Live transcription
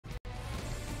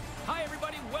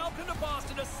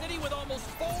city with almost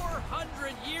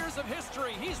 400 years of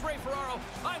history. He's Ray Ferraro.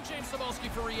 I'm James Cebulski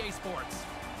for EA Sports.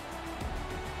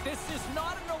 This is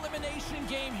not an elimination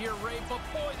game here, Ray, but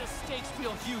boy, the stakes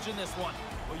feel huge in this one.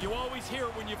 Well, you always hear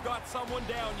when you've got someone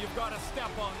down, you've got to step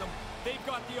on them. They've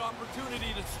got the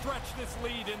opportunity to stretch this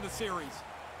lead in the series.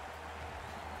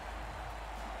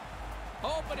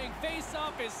 Opening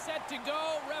face-off is set to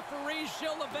go. Referee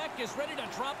Gilles Levesque is ready to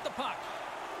drop the puck.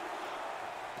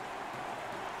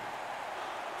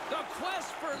 The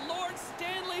quest for Lord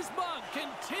Stanley's mug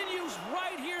continues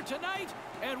right here tonight,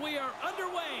 and we are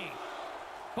underway.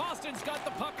 Boston's got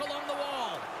the puck along the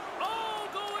wall. Oh,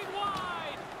 going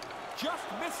wide! Just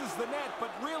misses the net, but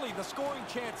really the scoring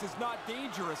chance is not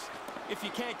dangerous if you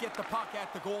can't get the puck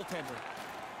at the goaltender.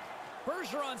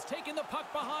 Bergeron's taking the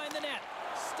puck behind the net.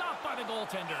 Stopped by the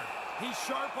goaltender. He's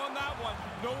sharp on that one.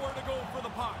 Nowhere to go for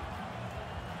the puck.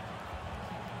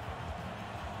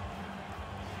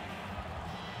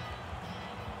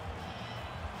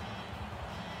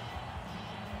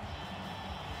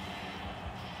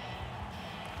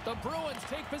 The Bruins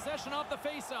take possession off the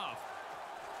faceoff.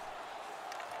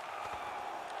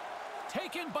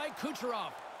 Taken by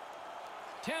Kucherov.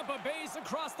 Tampa Bay's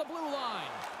across the blue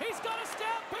line. He's got a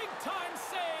stab. Big-time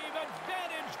save.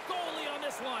 Advantage goalie on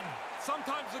this one.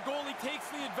 Sometimes the goalie takes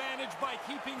the advantage by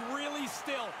keeping really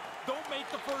still. Don't make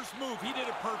the first move. He did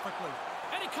it perfectly.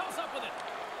 And he comes up with it.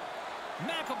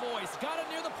 McAvoy's got it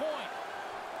near the point.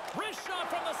 Wrist shot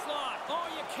from the slot. Oh,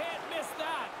 you can't miss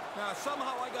that. Now,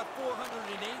 somehow I got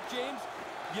 408, James.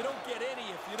 You don't get any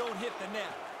if you don't hit the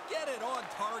net. Get it on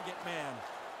target, man.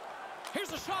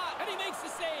 Here's a shot, and he makes the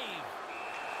save.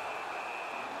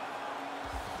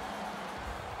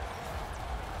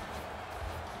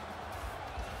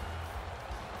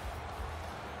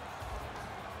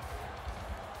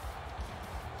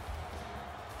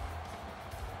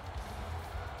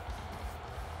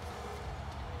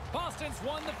 Boston's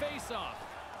won the faceoff.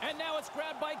 And now it's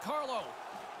grabbed by Carlo.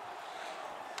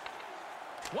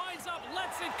 Winds up,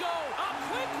 lets it go. A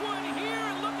quick one here,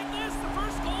 and look at this, the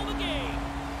first goal of the game.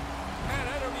 Man,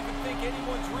 I don't even think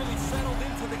anyone's really settled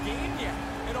into the game yet.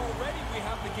 And already we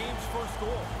have the game's first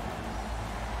goal.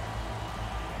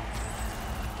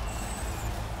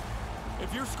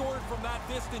 If you're scoring from that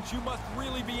distance, you must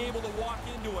really be able to walk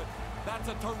into it. That's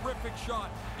a terrific shot.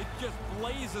 It just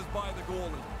blazes by the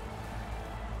goalie.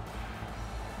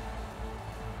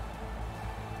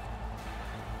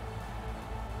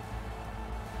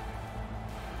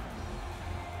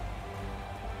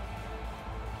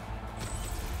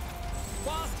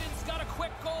 Boston's got a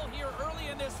quick goal here early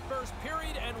in this first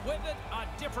period, and with it,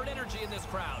 a different energy in this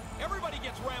crowd. Everybody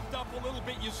gets ramped up a little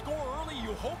bit. You score early,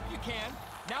 you hope you can.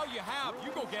 Now you have,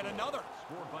 you go get another.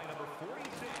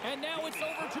 And now it's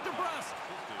over to DeBrusque.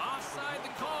 Offside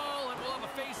the call, and we'll have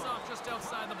a face-off just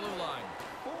outside the blue line.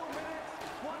 4 minutes,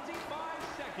 25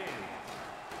 seconds.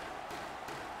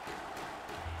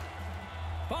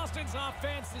 Boston's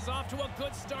offense is off to a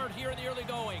good start here in the early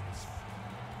goings.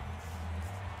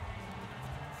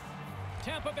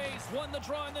 Tampa Bay's won the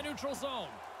draw in the neutral zone.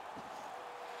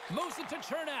 Moves it to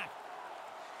Chernak.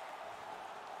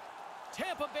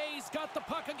 Tampa Bay's got the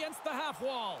puck against the half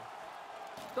wall.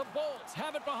 The Bolts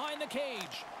have it behind the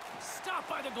cage. Stopped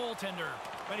by the goaltender.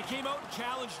 But he came out and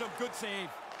challenged him. Good save.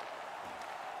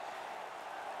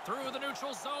 Through the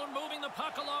neutral zone, moving the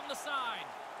puck along the side.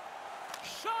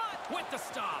 Shot with the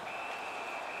stop.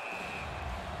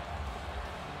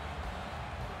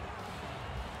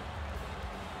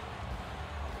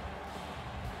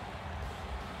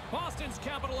 Boston's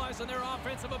capitalized on their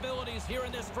offensive abilities here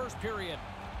in this first period.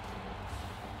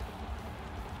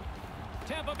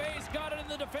 Tampa Bay's got it in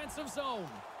the defensive zone.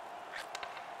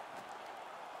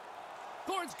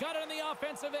 Gord's got it in the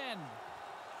offensive end.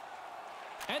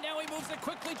 And now he moves it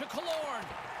quickly to Killorn.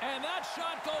 And that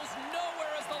shot goes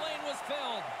nowhere as the lane was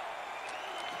filled.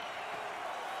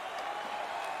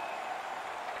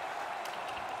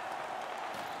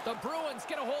 The Bruins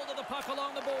get a hold of the puck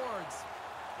along the boards.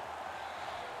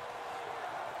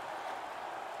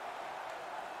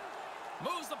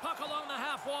 Moves the puck along the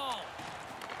half wall.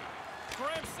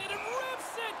 Grips it and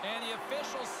rips it! And the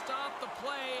officials stop the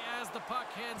play as the puck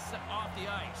heads off the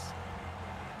ice.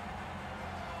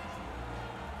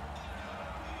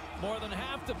 More than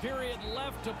half the period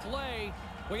left to play.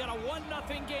 We got a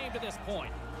 1-0 game to this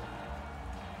point.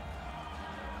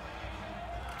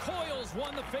 Coyle's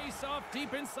won the face-off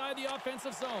deep inside the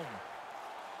offensive zone.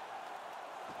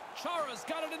 Chara's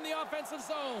got it in the offensive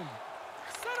zone.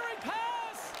 Centering pass!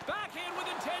 Backhand with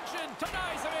intention.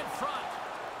 Denies him in front.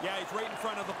 Yeah, he's right in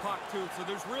front of the puck, too, so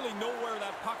there's really nowhere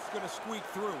that puck's going to squeak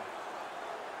through.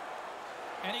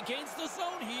 And he gains the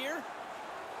zone here.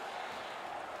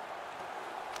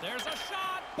 There's a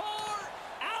shot. Bore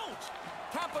out.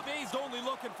 Tampa Bay's only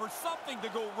looking for something to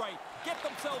go right, get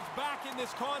themselves back in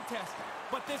this contest.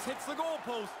 But this hits the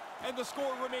goalpost, and the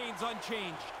score remains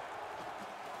unchanged.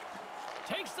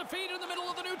 Takes the feed in the middle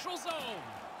of the neutral zone.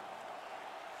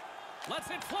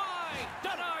 Lets it fly.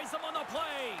 Denies him on the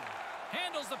play.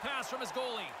 Handles the pass from his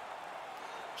goalie.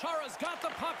 Chara's got the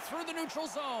puck through the neutral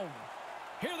zone.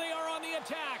 Here they are on the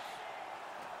attack.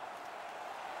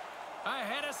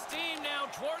 Ahead of steam now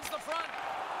towards the front.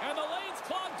 And the lane's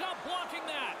clogged up, blocking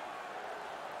that.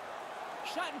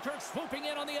 Shattenkirk swooping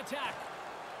in on the attack.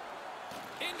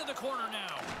 Into the corner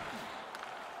now.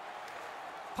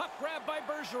 Puck grabbed by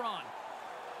Bergeron.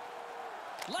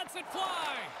 Lets it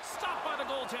fly. Stopped by the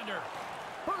goaltender.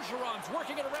 Bergeron's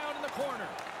working it around in the corner.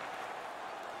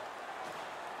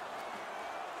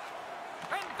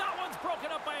 And that one's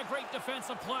broken up by a great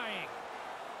defensive play.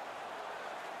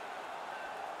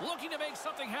 Looking to make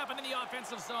something happen in the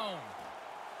offensive zone.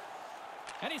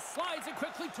 And he slides it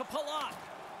quickly to Palat.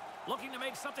 Looking to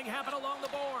make something happen along the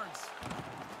boards.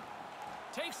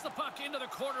 Takes the puck into the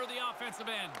corner of the offensive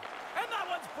end. And that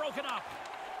one's broken up.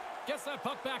 Gets that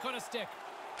puck back on a stick.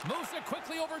 Moves it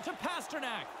quickly over to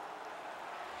Pasternak.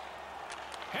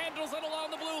 Handles it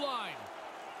along the blue line.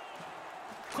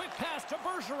 Quick pass to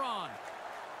Bergeron.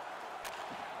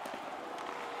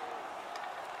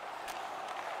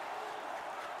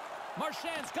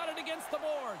 Marchand's got it against the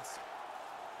boards.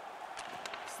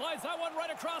 Slides that one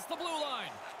right across the blue line.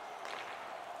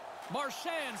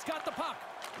 Marchand's got the puck.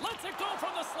 Lets it go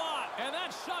from the slot. And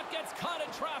that shot gets caught in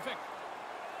traffic.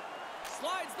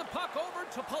 Slides the puck over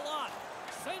to Palat.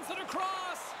 Sends it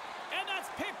across. And that's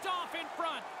picked off in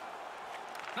front.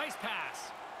 Nice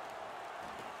pass.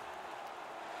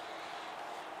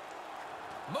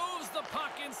 Moves the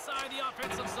puck inside the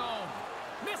offensive zone.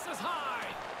 Misses high.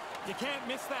 You can't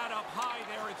miss that up high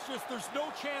there. It's just there's no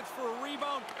chance for a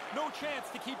rebound, no chance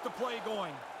to keep the play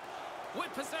going.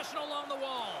 With possession along the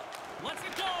wall. Lets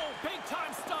it go. Big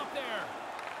time stop there.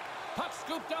 Puck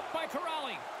scooped up by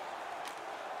Corrali.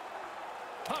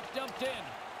 Puck dumped in.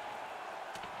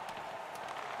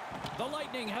 The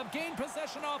Lightning have gained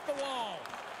possession off the wall.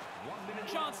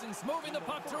 Johnson's moving the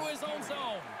puck through his own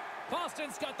zone.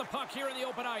 Boston's got the puck here in the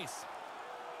open ice.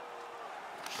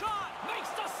 Shot! Makes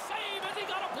the save as he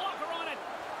got a blocker on it.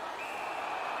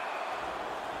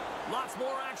 Lots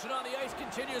more action on the ice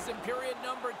continues in period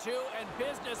number 2, and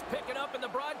business picking up in the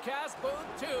broadcast booth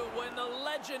too when the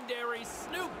legendary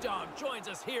Snoop Dogg joins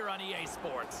us here on EA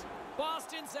Sports.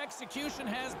 Boston's execution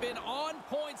has been on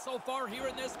point so far here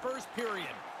in this first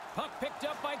period. Puck picked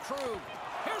up by Krug.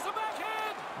 Here's a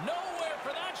backhand! Nowhere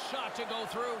for that shot to go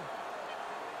through.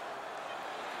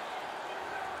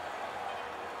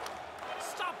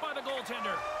 Stopped by the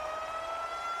goaltender.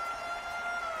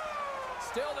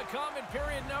 Still to come in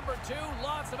period number 2.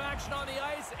 Lots of action on the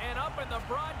ice, and up in the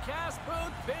broadcast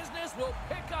booth, business will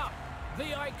pick up.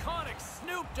 The iconic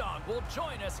Snoop Dogg will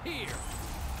join us here.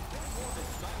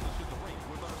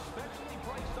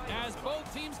 As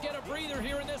both teams get a breather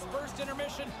here in this first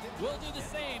intermission, we'll do the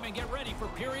same and get ready for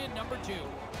period number 2.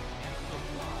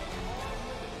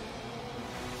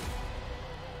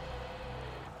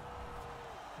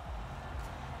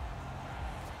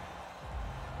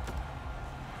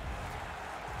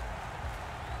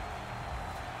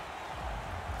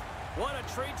 What a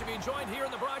treat to be joined here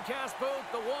in the broadcast booth.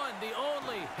 The one, the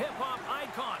only hip-hop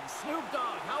icon, Snoop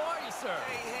Dogg. How are you, sir?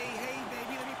 Hey,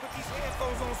 baby. Let me put these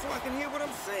headphones on so I can hear what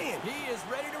I'm saying. He is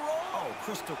ready to roll. Oh,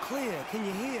 crystal clear. Can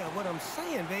you hear what I'm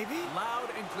saying, baby?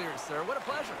 Loud and clear, sir. What a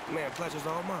pleasure. Man, pleasure's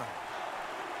all mine.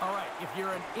 All right, if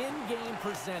you're an in-game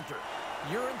presenter,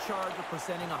 you're in charge of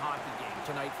presenting a hockey game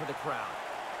tonight for the crowd.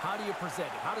 How do you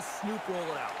present it? How does Snoop roll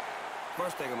it out?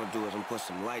 First thing I'm going to do is I'm going to put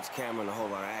some lights, camera, and a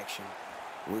whole lot of action.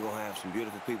 We're going to have some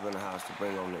beautiful people in the house to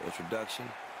bring on the introduction.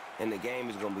 And the game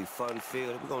is going to be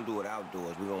fun-filled. We're going to do it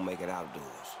outdoors. We're going to make it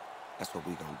outdoors. That's what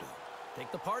we're going to do.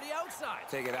 Take the party outside.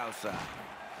 Take it outside.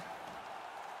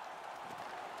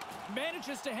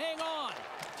 Manages to hang on.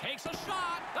 Takes a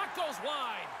shot. That goes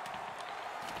wide.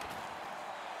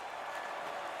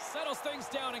 Settles things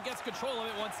down and gets control of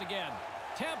it once again.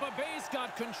 Tampa Bay's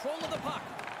got control of the puck.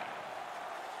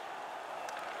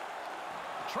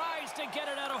 Tries to get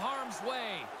it out of harm's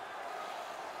way.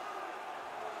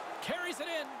 Carries it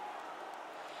in.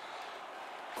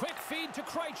 Quick feed to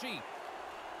Krejci.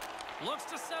 Looks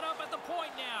to set up at the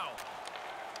point now.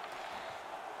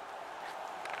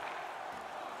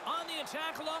 On the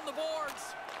attack along the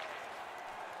boards.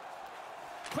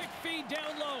 Quick feed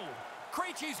down low.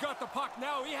 Krejci's got the puck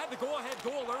now. He had the go-ahead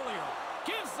goal earlier.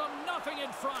 Gives them nothing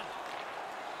in front.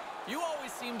 You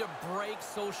always seem to break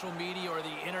social media or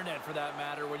the internet, for that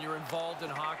matter, when you're involved in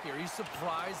hockey. Are you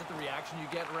surprised at the reaction you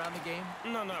get around the game?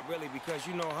 No, not really, because,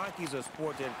 you know, hockey's a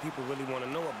sport that people really want to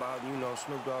know about. And, you know,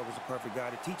 Snoop Dogg is the perfect guy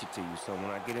to teach it to you. So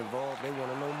when I get involved, they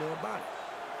want to know more about it.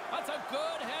 That's a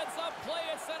good heads-up play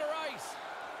at center ice.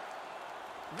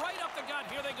 Right up the gut.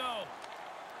 Here they go.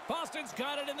 Boston's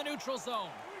got it in the neutral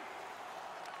zone.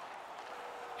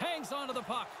 Hangs onto the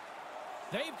puck.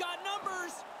 They've got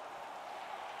numbers.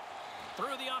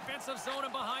 Through the offensive zone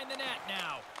and behind the net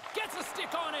now. Gets a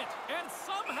stick on it. And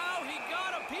somehow he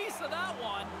got a piece of that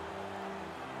one.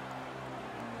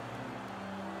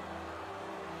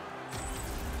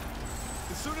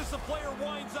 As soon as the player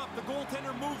winds up, the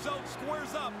goaltender moves out,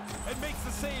 squares up, and makes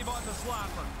the save on the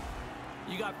slapper.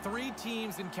 You got 3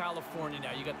 teams in California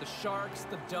now. You got the Sharks,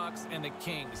 the Ducks, and the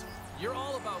Kings. You're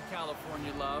all about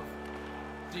California love.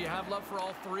 Do you have love for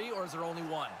all 3, or is there only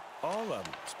one? All of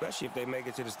them, especially if they make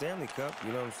it to the Stanley Cup,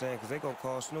 you know what I'm saying? Because they're going to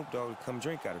call Snoop Dogg to come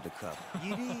drink out of the cup.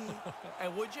 You did.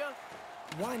 And would you?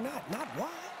 Why not? Not why?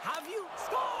 Have you?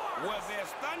 Score! Where there's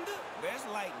thunder, there's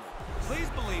lightning. Please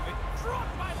believe it. Struck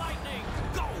by lightning!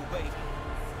 Go, baby!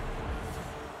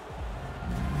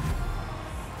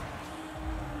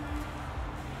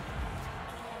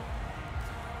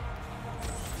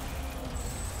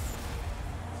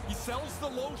 He sells the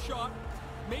low shot,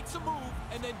 makes a move,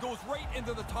 and then goes right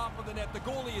into the top of the net. The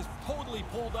goalie is totally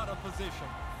pulled out of position.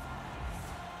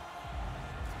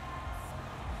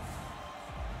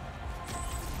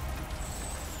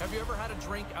 Have you ever had a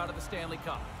drink out of the Stanley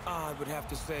Cup? I would have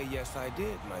to say yes, I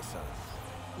did, my son.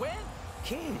 When?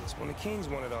 Kings. When the Kings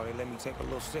won it all, they let me take a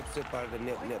little sip out of the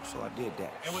nip, so I did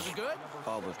that. And was it good?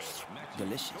 Oh, it was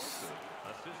delicious.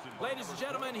 Ladies and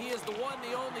gentlemen, he is the one,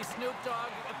 the only Snoop Dogg.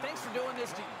 Thanks for doing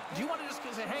this. Do you want to just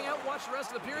hang out and watch the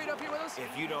rest of the period up here with us?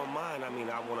 If you don't mind, I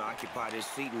mean, I want to occupy this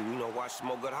seat and, you know, watch some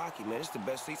more good hockey, man. It's the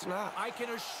best seats in the house. I can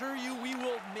assure you we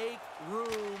will make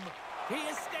room. He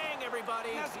is staying, everybody.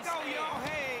 Let's He's go, staying. y'all.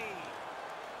 Hey!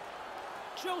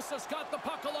 Joseph's got the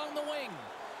puck along the wing.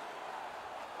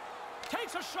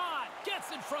 Takes a shot.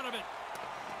 Gets in front of it.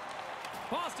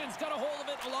 Boston's got a hold of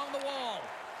it along the wall.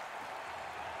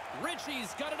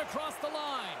 Ritchie's got it across the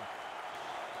line.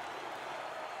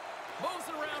 Moves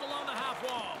it around along the half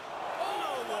wall. Oh,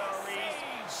 No what a worries.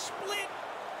 save. Split.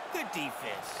 Good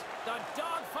defense. The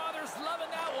Dogfather's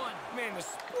loving that one. Man, the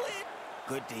split.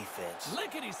 Good defense.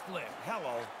 Lickety split.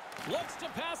 Hello. Looks to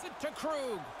pass it to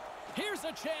Krug. Here's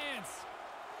a chance.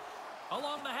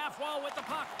 Along the half wall with the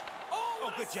puck. Oh,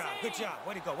 what Good a job. save. Good job.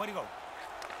 Way to go. Way to go.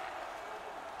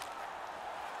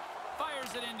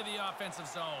 Fires it into the offensive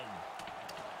zone.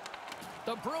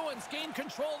 The Bruins gain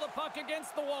control of the puck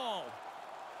against the wall.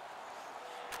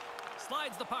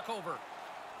 Slides the puck over.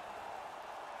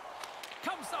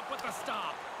 Comes up with the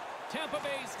stop. Tampa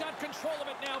Bay's got control of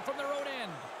it now from their own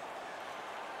end.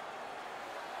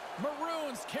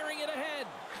 Maroons carrying it ahead.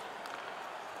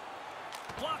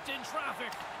 Blocked in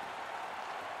traffic.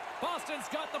 Boston's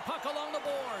got the puck along the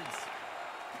boards.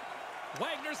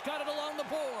 Wagner's got it along the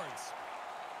boards.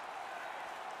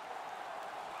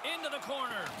 Into the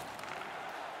corner.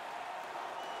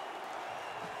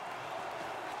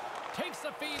 Takes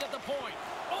the feed at the point.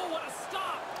 Oh, what a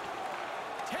stop!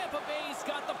 Tampa Bay's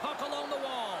got the puck along the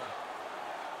wall.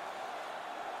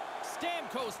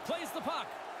 Stamkos plays the puck.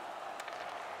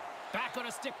 Back on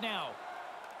a stick now.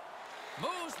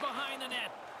 Moves behind the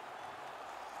net.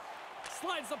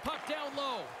 Slides the puck down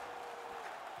low.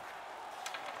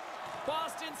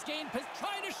 Boston's gained,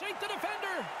 trying to shake the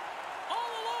defender.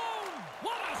 All alone!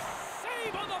 What a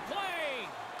save on the play!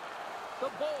 The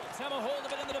Bolts have a hold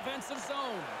of it in the defensive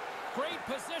zone. Great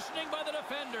positioning by the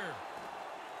defender.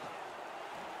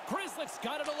 Grizzlick's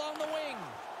got it along the wing.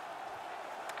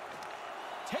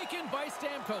 Taken by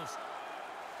Stamkos.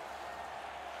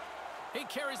 He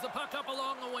carries the puck up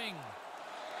along the wing.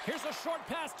 Here's a short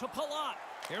pass to Palat.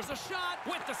 Here's a shot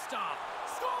with the stop.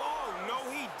 Score! Oh,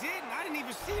 no, he didn't. I didn't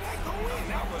even see that go in.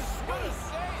 That was What a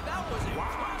sweet. save. That was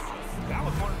impressive. That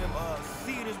was one of them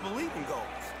seeing is believing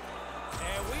goals.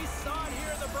 And we saw it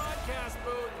here in the broadcast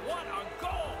booth. What a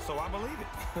goal! So I believe it.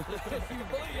 You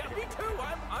believe? Yeah, me too.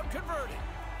 I'm converted.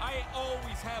 I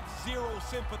always have zero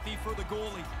sympathy for the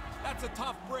goalie. That's a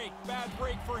tough break. Bad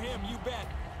break for him, you bet.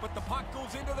 But the puck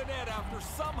goes into the net after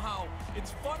somehow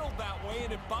it's funneled that way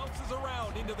and it bounces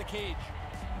around into the cage.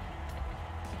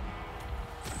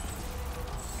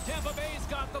 Tampa Bay's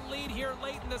got the lead here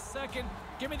late in the second.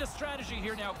 Give me the strategy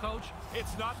here now, Coach.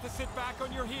 It's not to sit back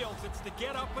on your heels. It's to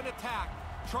get up and attack.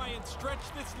 Try and stretch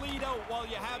this lead out while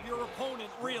you have your opponent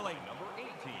reeling. Number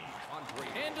 18 on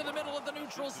Brady. Into the middle of the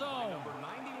neutral zone. Number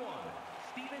 91,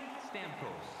 Steven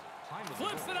Stamkos. Timeout.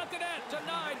 Flips it up the net.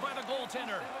 Denied by the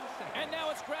goaltender. And now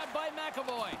it's grabbed by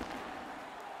McAvoy.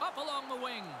 Up along the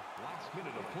wing. Last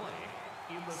minute of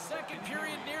play in the Second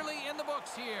period nearly in the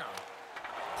books here.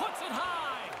 Puts it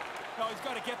high. No, he's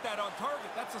got to get that on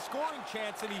target. That's a scoring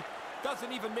chance, and he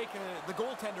doesn't even make the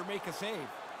goaltender make a save.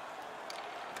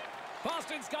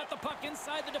 Boston's got the puck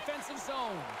inside the defensive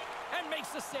zone and makes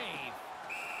the save.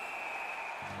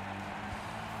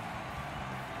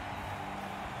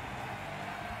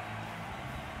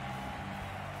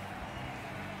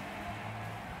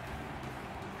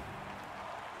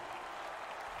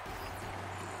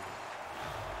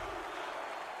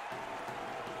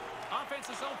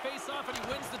 Offensive zone face-off, and he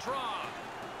wins the draw.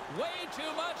 Way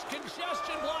too much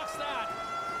congestion blocks that.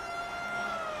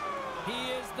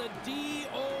 He is the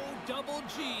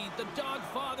D-O-double-G, the dog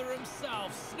father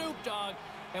himself, Snoop Dogg,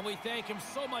 and we thank him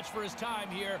so much for his time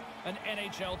here on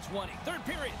NHL 20. Third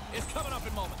period is coming up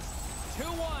in moments.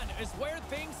 2-1 is where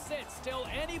things sit. Still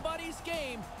anybody's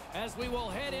game as we will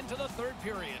head into the third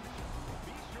period.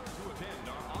 Be sure to attend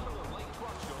our Auto Light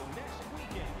Truck Show next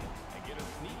weekend and get a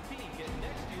sneak peek at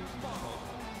next year's models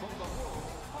from the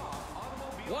world's top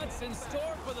automobile. What's in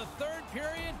store for the third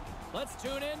period? Let's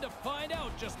tune in to find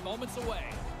out just moments away.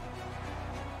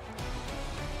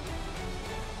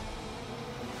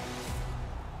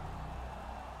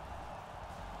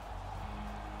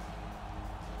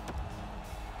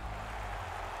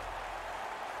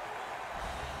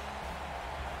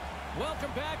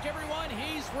 Welcome back, everyone.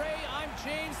 He's Ray. I'm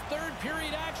James. Third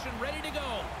period action ready to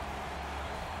go.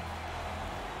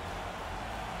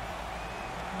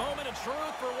 Moment of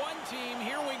truth for one team.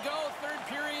 Here we go. Third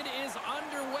period is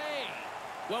underway.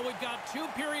 Well, we've got 2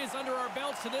 periods under our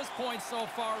belts to this point so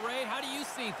far, Ray. How do you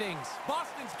see things?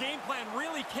 Boston's game plan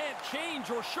really can't change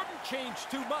or shouldn't change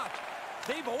too much.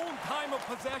 They've owned time of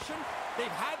possession. They've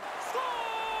had...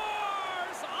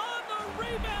 Scores! On the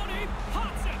rebound, he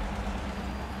pots it!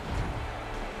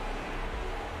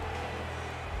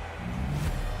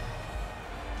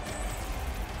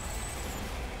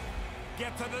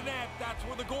 Get to the net. That's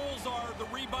where the goals are. The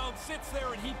rebound sits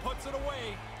there, and he puts it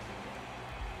away.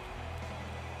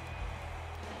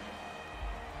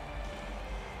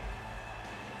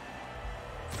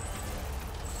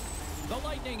 The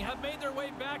Lightning have made their way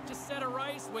back to center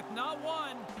ice with not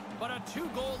one, but a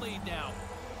 2-goal lead now.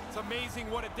 It's amazing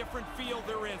what a different feel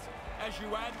there is as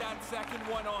you add that second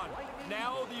one on.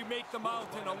 Now you make the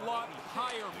mountain a lot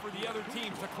higher for the other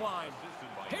team to climb.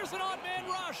 Here's an odd man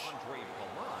rush.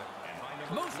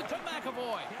 Moves it to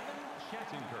McAvoy.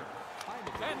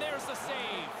 And there's the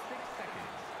save.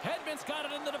 Hedman's got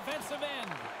it in the defensive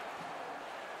end.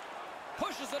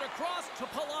 Pushes it across to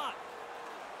Palat.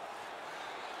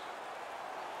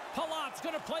 Palat's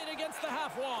going to play it against the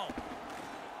half wall.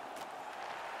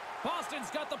 Boston's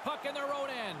got the puck in their own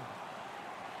end.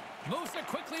 Moves it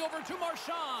quickly over to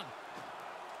Marchand.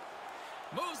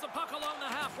 Moves the puck along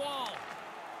the half wall.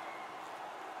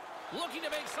 Looking to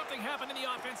make something happen in the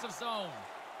offensive zone.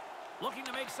 Looking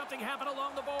to make something happen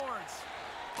along the boards.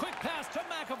 Quick pass to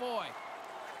McAvoy.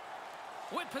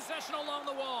 With possession along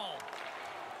the wall.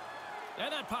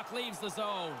 And that puck leaves the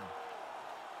zone.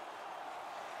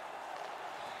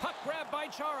 Puck grabbed by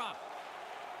Chara.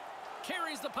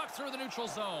 Carries the puck through the neutral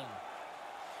zone.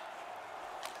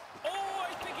 Oh,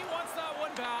 I think he wants that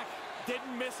one back.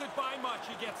 Didn't miss it by much.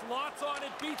 He gets lots on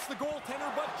it, beats the goaltender,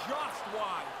 but just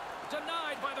wide.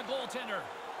 Denied by the goaltender.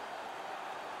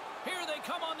 Here they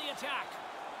come on the attack.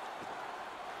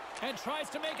 And tries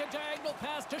to make a diagonal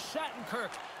pass to Shattenkirk.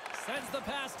 Sends the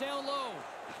pass down low.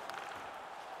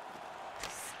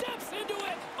 Steps into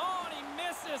it. Oh, and he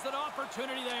misses an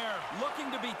opportunity there.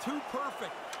 Looking to be too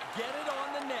perfect. Get it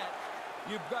on the net.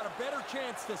 You've got a better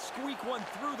chance to squeak one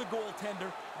through the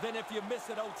goaltender than if you miss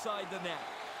it outside the net.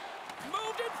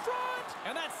 Moved in front.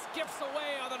 And that skips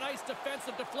away on a nice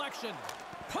defensive deflection.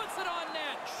 Puts it on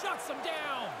net. Shuts him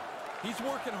down. He's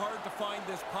working hard to find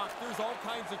this puck. There's all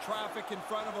kinds of traffic in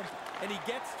front of him, and he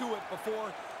gets to it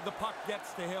before the puck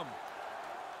gets to him.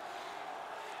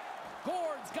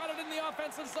 Gord's got it in the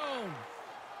offensive zone.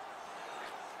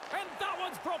 And that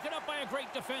one's broken up by a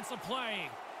great defensive play.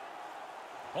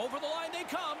 Over the line they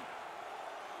come.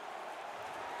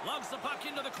 Lugs the puck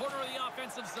into the corner of the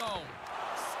offensive zone.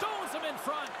 Stones him in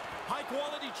front.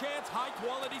 High-quality chance,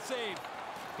 high-quality save.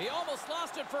 He almost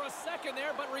lost it for a second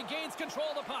there, but regains control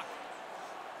of the puck.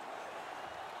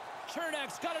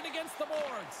 Chernak's got it against the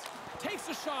boards. Takes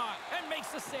a shot and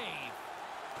makes the save.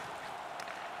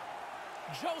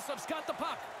 Joseph's got the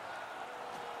puck.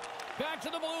 Back to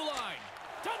the blue line.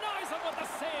 Denies him with the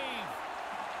save.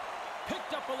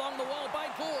 Picked up along the wall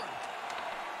by Gord.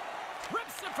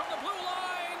 Rips it from the blue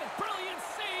line. Brilliant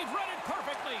save. Read it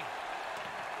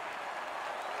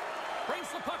Brings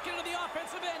the puck into the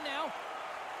offensive end now.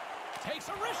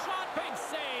 Takes a wrist shot. Big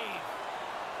save.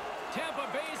 Tampa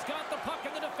Bay's got the puck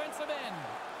in the defensive end.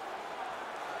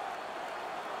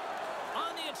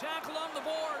 On the attack along the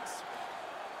boards.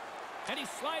 And he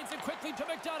slides it quickly to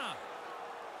McDonough.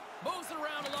 Moves it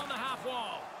around along the half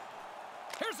wall.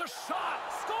 Here's a shot.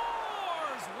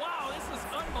 Scores! Wow, this is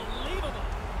unbelievable.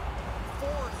 4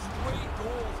 straight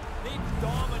goals. They've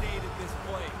dominated this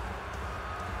play.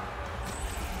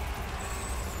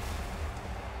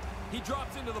 He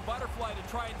drops into the butterfly to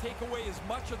try and take away as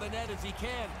much of the net as he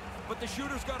can. But the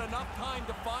shooter's got enough time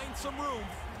to find some room.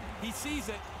 He sees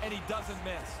it, and he doesn't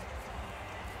miss.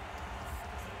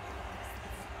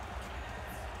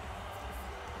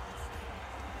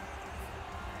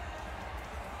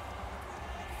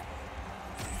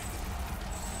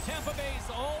 Tampa Bay's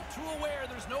all too aware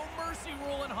there's no mercy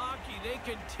rule in hockey. They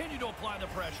continue to apply the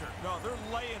pressure. No, they're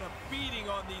laying a beating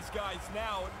on these guys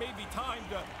now. It may be time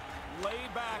to lay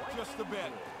back just a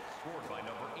bit. Scored by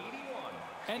number 81.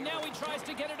 And now he tries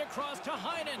to get it across to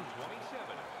Heinen.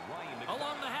 27.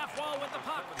 Along the half wall with the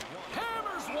puck.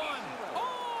 Hammers one.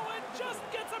 Oh, and just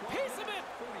gets a piece of it.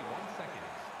 41 seconds.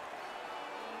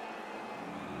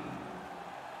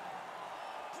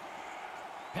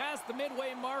 Past the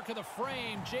midway mark of the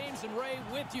frame, James and Ray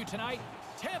with you tonight.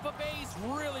 Tampa Bay's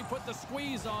really put the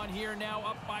squeeze on here, now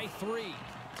up by 3.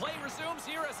 Play resumes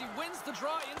here as he wins the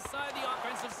draw inside the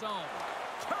offensive zone.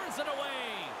 Turns it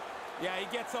away. Yeah, he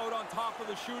gets out on top of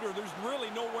the shooter. There's really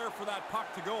nowhere for that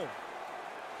puck to go.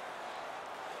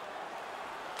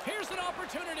 Here's an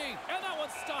opportunity, and that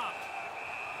one's stopped.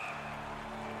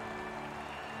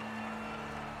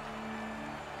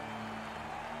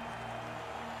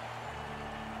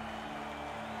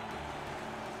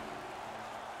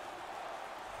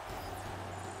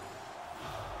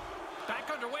 Back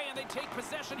underway, and they take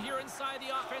possession here inside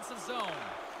the offensive zone.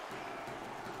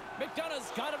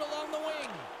 McDonough's got it along the wing.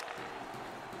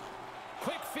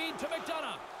 Quick feed to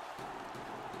McDonough.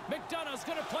 McDonough's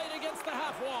going to play it against the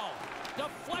half wall.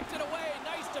 Deflected away.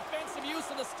 Nice defensive use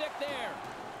of the stick there.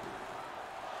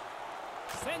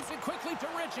 Sends it quickly to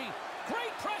Ritchie.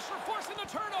 Great pressure forcing the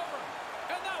turnover.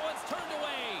 And that one's turned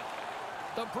away.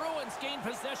 The Bruins gain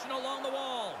possession along the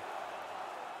wall.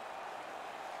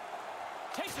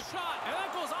 Takes a shot, and that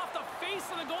goes off the face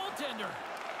of the goaltender.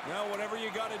 Now, whatever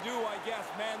you got to do, I guess.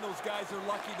 Man, those guys are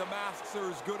lucky the masks are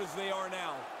as good as they are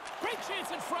now. Great chance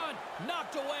in front.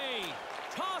 Knocked away.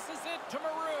 Tosses it to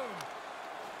Maroon.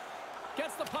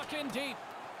 Gets the puck in deep.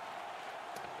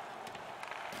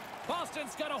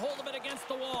 Boston's got a hold of it against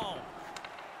the wall.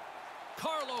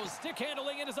 Carlos stick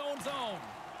handling in his own zone.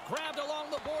 Grabbed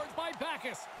along the boards by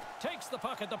Backus. Takes the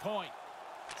puck at the point.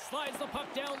 Slides the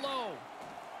puck down low.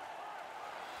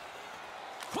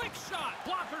 Quick shot.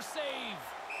 Blocker save.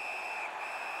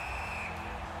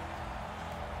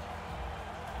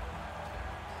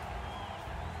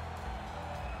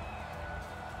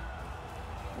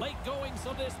 Late goings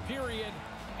of this period,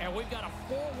 and we've got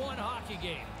a 4-1 hockey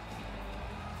game.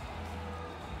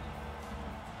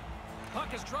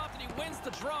 Puck is dropped, and he wins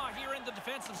the draw here in the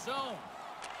defensive zone.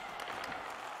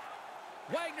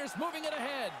 Wagner's moving it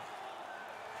ahead.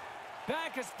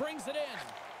 Backus brings it in.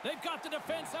 They've got the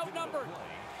defense outnumbered.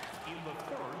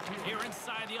 Here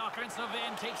inside the offensive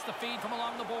end, takes the feed from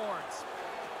along the boards.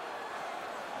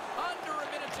 Under a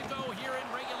minute to go here in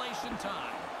regulation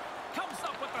time. Comes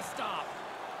up with the stop.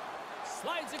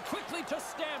 Slides it quickly to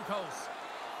Stamkos.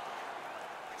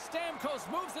 Stamkos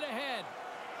moves it ahead.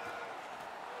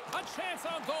 A chance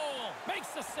on goal. Makes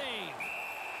the save.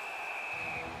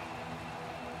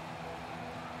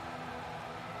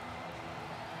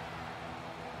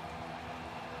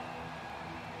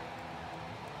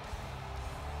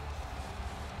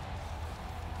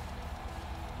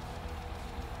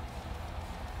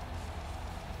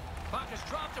 Puck is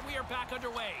dropped, and we are back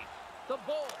underway. The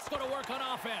Bolts going to work on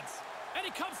offense. And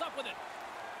he comes up with it.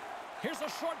 Here's a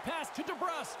short pass to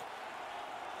DeBrusque.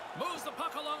 Moves the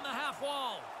puck along the half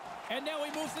wall. And now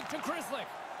he moves it to Grzelcyk.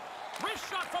 Wrist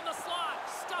shot from the slot.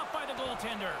 Stopped by the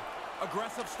goaltender.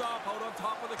 Aggressive stop out on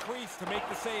top of the crease to make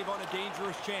the save on a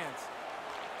dangerous chance.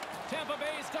 Tampa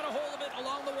Bay's got a hold of it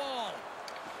along the wall.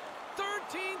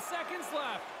 13 seconds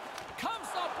left. Comes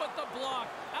up with the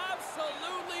block.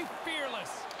 Absolutely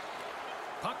fearless.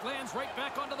 Puck lands right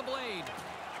back onto the blade.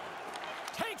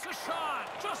 Takes a shot.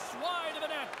 Just wide of the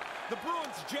net. The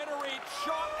Bruins generate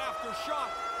shot after shot.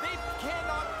 They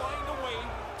cannot find a way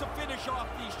to finish off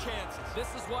these chances. This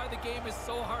is why the game is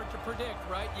so hard to predict,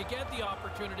 right? You get the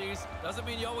opportunities. Doesn't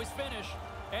mean you always finish.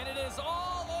 And it is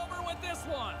all over with this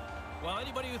one. Well,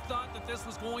 anybody who thought that this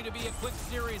was going to be a quick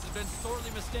series has been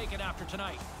sorely mistaken after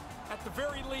tonight. At the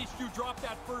very least, you drop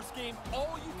that first game.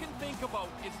 All you can think about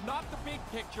is not the big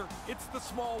picture, it's the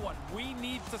small one. We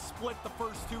need to split the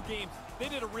first 2 games. They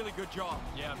did a really good job.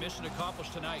 Yeah, mission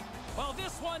accomplished tonight. Well,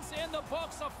 this one's in the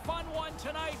books. A fun one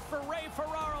tonight for Ray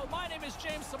Ferraro. My name is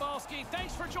James Cybulski.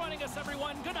 Thanks for joining us,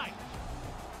 everyone. Good night.